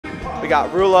We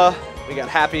got Rula. We got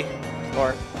Happy.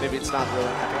 Or maybe it's not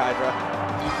Rula. Happy Hydra.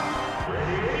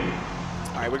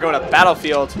 All right, we're going to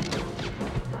Battlefield.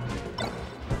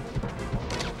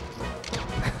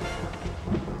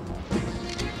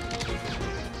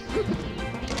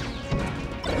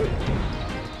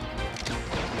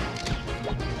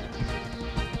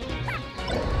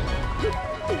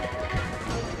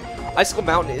 Icicle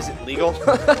Mountain isn't legal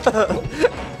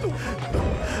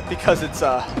because it's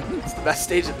the best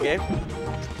stage of the game.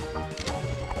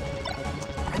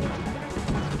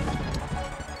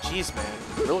 Jeez, man,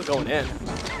 really going in.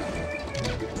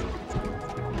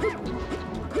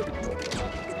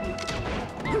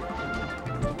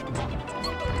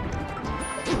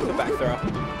 Good back throw.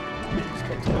 Just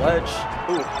go to the ledge.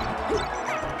 Ooh,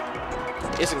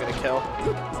 isn't gonna kill.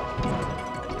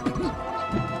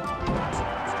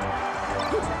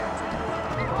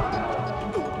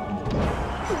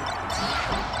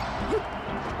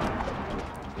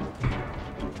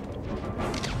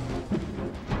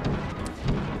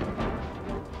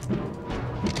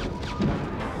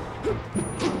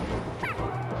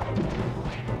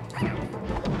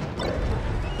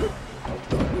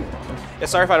 Yeah,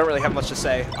 sorry if I don't really have much to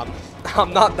say.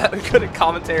 I'm not that good at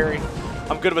commentary.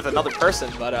 I'm good with another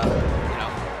person, but you know,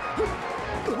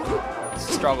 it's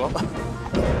a struggle.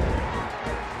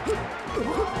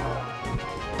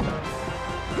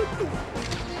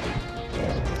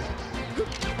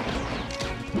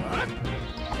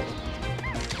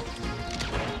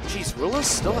 Jeez, Rula's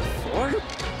still at 4?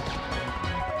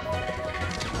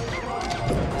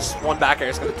 Just one back air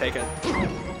is gonna take it.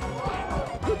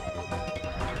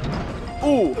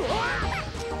 Ooh,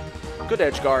 good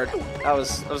edge guard. That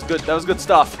was good. That was good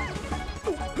stuff.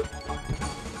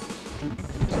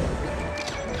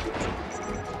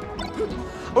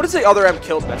 I wouldn't say Other M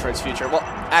killed Metroid's future. Well,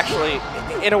 actually,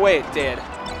 in a way it did,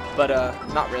 but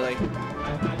not really.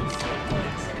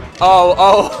 Oh.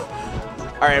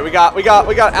 All right, we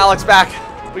got Alex back.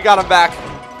 We got him back.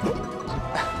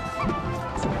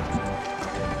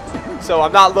 So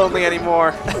I'm not lonely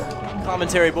anymore.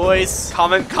 Commentary, boys.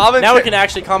 Commentary. Now we can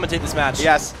actually commentate this match.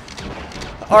 Yes.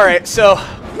 All right, so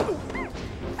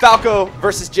Falco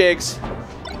versus Jigs.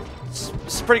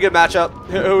 It's a pretty good matchup.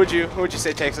 Who would you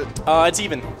say takes it? It's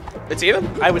even. It's even?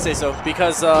 I would say so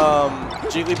because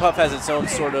Jigglypuff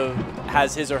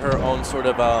has his or her own sort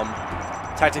of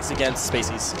tactics against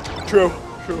Spaceys. True.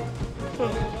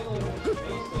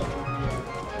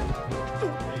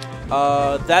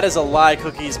 That is a lie,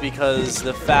 Cookies, because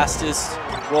the fastest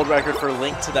world record for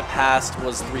Link to the Past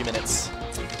was 3 minutes.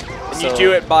 And so you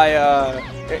do it by,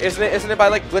 isn't it by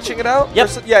like glitching it out?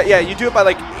 Yep. Yeah. You do it by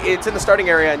like it's in the starting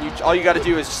area, and all you got to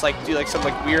do is just like do like some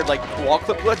like weird like wall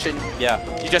clip glitch, and yeah,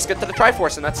 you just get to the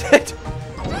Triforce, and that's it.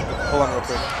 Hold on real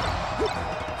quick.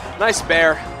 Nice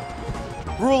bear.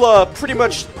 Rula pretty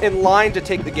much in line to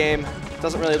take the game.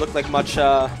 Doesn't really look like much.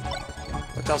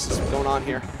 What else is going on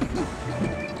here?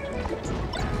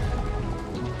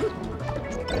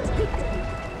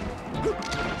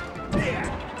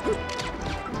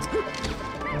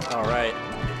 All right.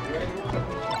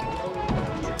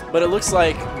 But it looks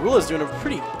like Rula's doing a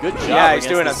pretty good job. Yeah, he's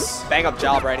doing a bang-up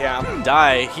job right here.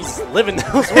 Die. He's living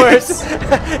those words.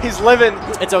 He's living.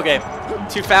 It's okay.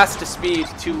 Too fast to speed,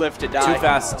 too live to die. Too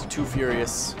fast, too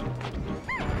furious.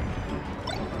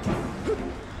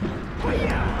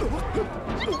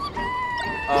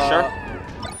 Sure.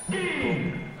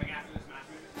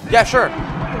 Yeah, sure.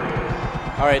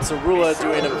 All right, so Rula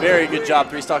doing a very good job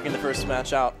 3-stocking the first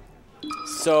match out.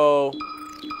 So,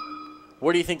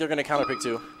 where do you think they're going to counterpick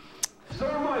to?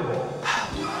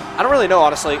 I don't really know,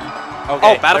 honestly.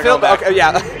 Okay, oh, Battlefield? Okay,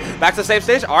 yeah. Back to the same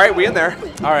stage? All right, we in there.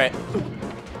 All right.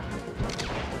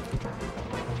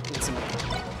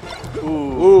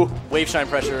 Ooh. Wave shine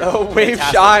pressure. Oh, wave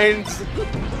shines.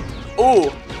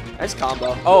 Ooh. Nice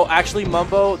combo. Oh, actually,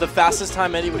 Mumbo, the fastest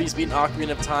time anybody's beaten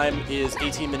Ocarina of Time is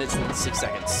 18 minutes and 6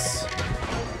 seconds.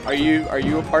 Are you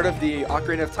a part of the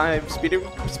Ocarina of Time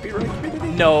speedrunning community?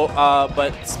 No,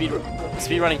 but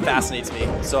speedrunning fascinates me,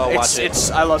 so I'll watch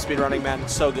it. I love speedrunning, man.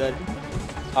 It's so good.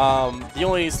 The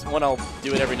only one I'll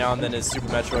do it every now and then is Super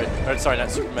Metroid. Or sorry, not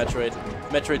Super Metroid.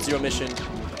 Metroid Zero Mission,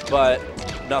 but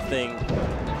nothing.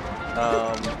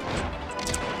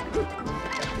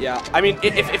 Yeah, I mean,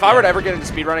 if I were to ever get into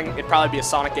speedrunning, it'd probably be a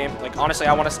Sonic game. Like, honestly,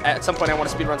 at some point I want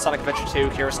to speedrun Sonic Adventure 2,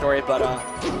 Hero Story, but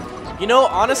you know,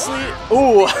 honestly,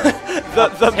 ooh,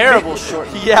 the terrible short.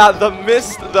 Yeah, the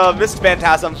mist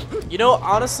phantasm. You know,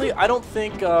 honestly, I don't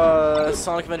think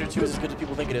Sonic Adventure 2 is as good as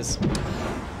people think it is.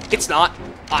 It's not.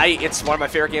 It's one of my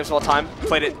favorite games of all time.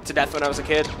 Played it to death when I was a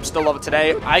kid. Still love it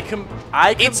today.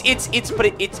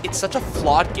 It's such a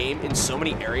flawed game in so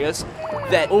many areas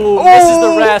that. Ooh, misses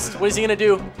the rest. What is he gonna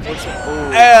do?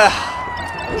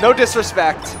 No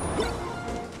disrespect.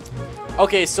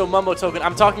 Okay, so Mumbo Token.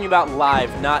 I'm talking about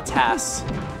live, not tasks.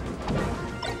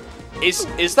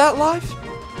 Is that live?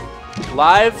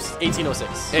 Live's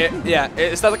 1806. Yeah.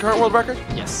 Is that the current world record?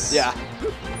 Yes. Yeah.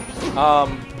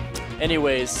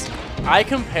 Anyways, I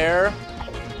compare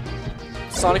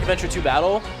Sonic Adventure 2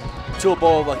 Battle to a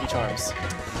bowl of Lucky Charms.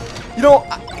 You know,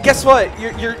 guess what?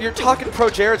 You're talking Pro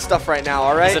Jared stuff right now,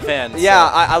 all right? He's a fan. Yeah,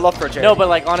 so. I love Pro Jared. No, but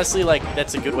like honestly, like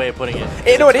that's a good way of putting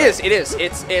it. No, it is. It is.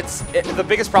 The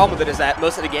biggest problem with it is that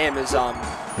most of the game is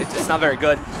it's not very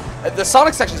good. The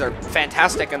Sonic sections are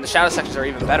fantastic, and the Shadow sections are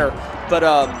even better. But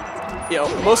you know,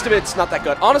 most of it's not that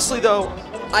good. Honestly, though,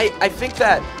 I think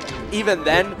that even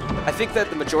then, I think that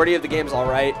the majority of the game is all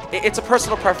right. It's a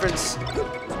personal preference.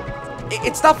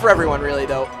 It's not for everyone, really,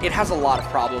 though. It has a lot of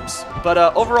problems. But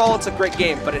overall, it's a great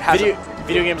game, but it has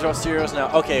video games are cereals now.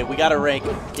 Okay, we gotta rank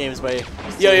games by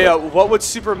Yeah. What would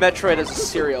Super Metroid as a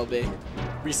cereal be?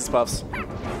 Reese's Puffs.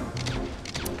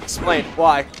 Explain.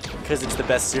 Why? Because it's the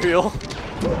best cereal,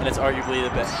 and it's arguably the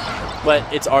best. But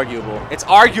it's arguable. It's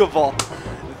arguable.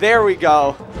 There we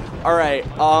go. All right.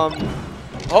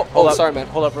 Hold up. Sorry, man.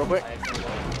 Hold up real quick.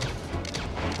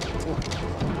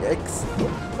 Yikes.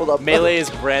 Hold up. Melee is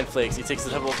Bran Flakes. He takes a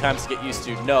couple of times to get used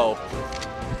to. No.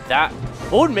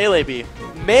 What would Melee be?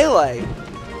 Melee.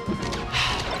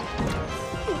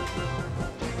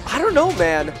 I don't know,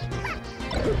 man.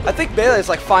 I think Melee is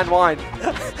like fine wine.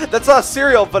 That's not a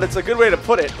cereal, but it's a good way to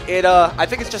put it. I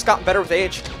think it's just gotten better with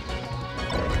age.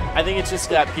 I think it's just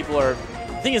that people are.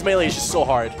 The thing is, Melee is just so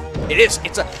hard. It is.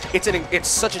 It's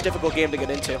such a difficult game to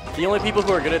get into. The only people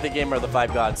who are good at the game are the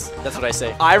 5 gods. That's what I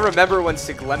say. I remember when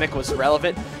Siglemic was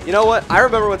relevant. You know what? I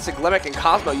remember when Siglemic and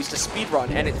Cosmo used to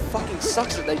speedrun, and it fucking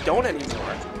sucks that they don't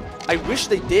anymore. I wish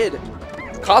they did.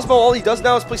 Cosmo, all he does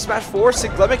now is play Smash 4.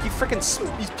 Siglemic, he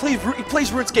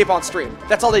plays RuneScape on stream.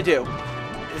 That's all they do.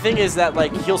 The thing is that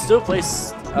like he'll still play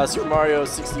Super Mario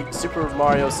 64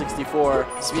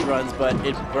 speedruns, but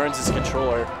it burns his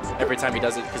controller every time he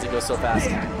does it because it goes so fast.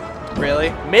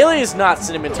 Really? Melee is not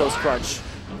Cinnamon Toast Crunch.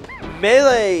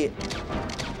 Melee,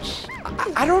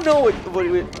 I don't know what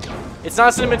it's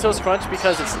not Cinnamon Toast Crunch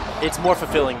because it's more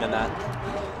fulfilling than that.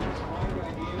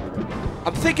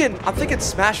 I'm thinking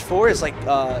Smash 4 is like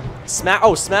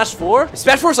Smash 4?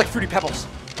 Smash 4 is like Fruity Pebbles.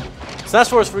 Smash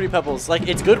 4 is Fruity Pebbles. Like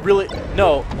it's good really.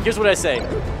 No, here's what I say.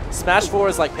 Smash 4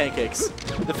 is like pancakes.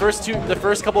 The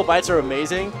first couple of bites are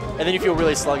amazing, and then you feel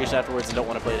really sluggish afterwards and don't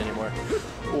want to play it anymore.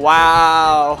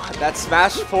 Wow, that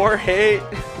Smash 4 hate.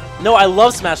 No, I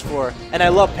love Smash 4, and I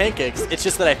love pancakes. It's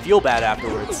just that I feel bad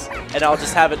afterwards, and I'll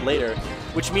just have it later.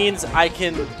 Which means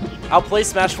I'll play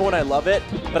Smash 4 and I love it,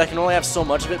 but I can only have so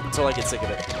much of it until I get sick of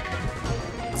it.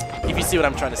 If you see what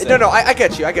I'm trying to say. No, I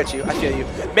get you. I feel you.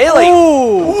 Melee. Ooh,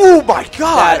 oh my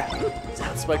god.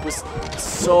 That spike was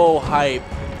so hype.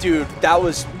 Dude, that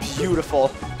was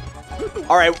beautiful.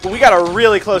 All right, we got a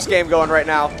really close game going right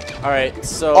now. All right,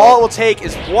 so all it will take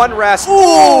is one rest. Ooh,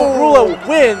 Rula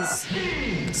wins.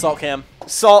 Salt cam.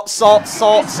 Salt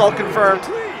confirmed.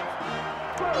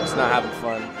 It's not having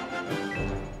fun.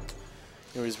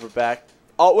 Anyways, we're back.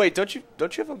 Oh wait, don't you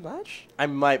have a match? I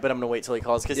might, but I'm gonna wait till he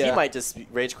calls because he might just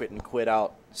rage quit and quit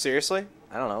out. Seriously?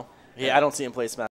 I don't know. Yeah, I don't see him play Smash.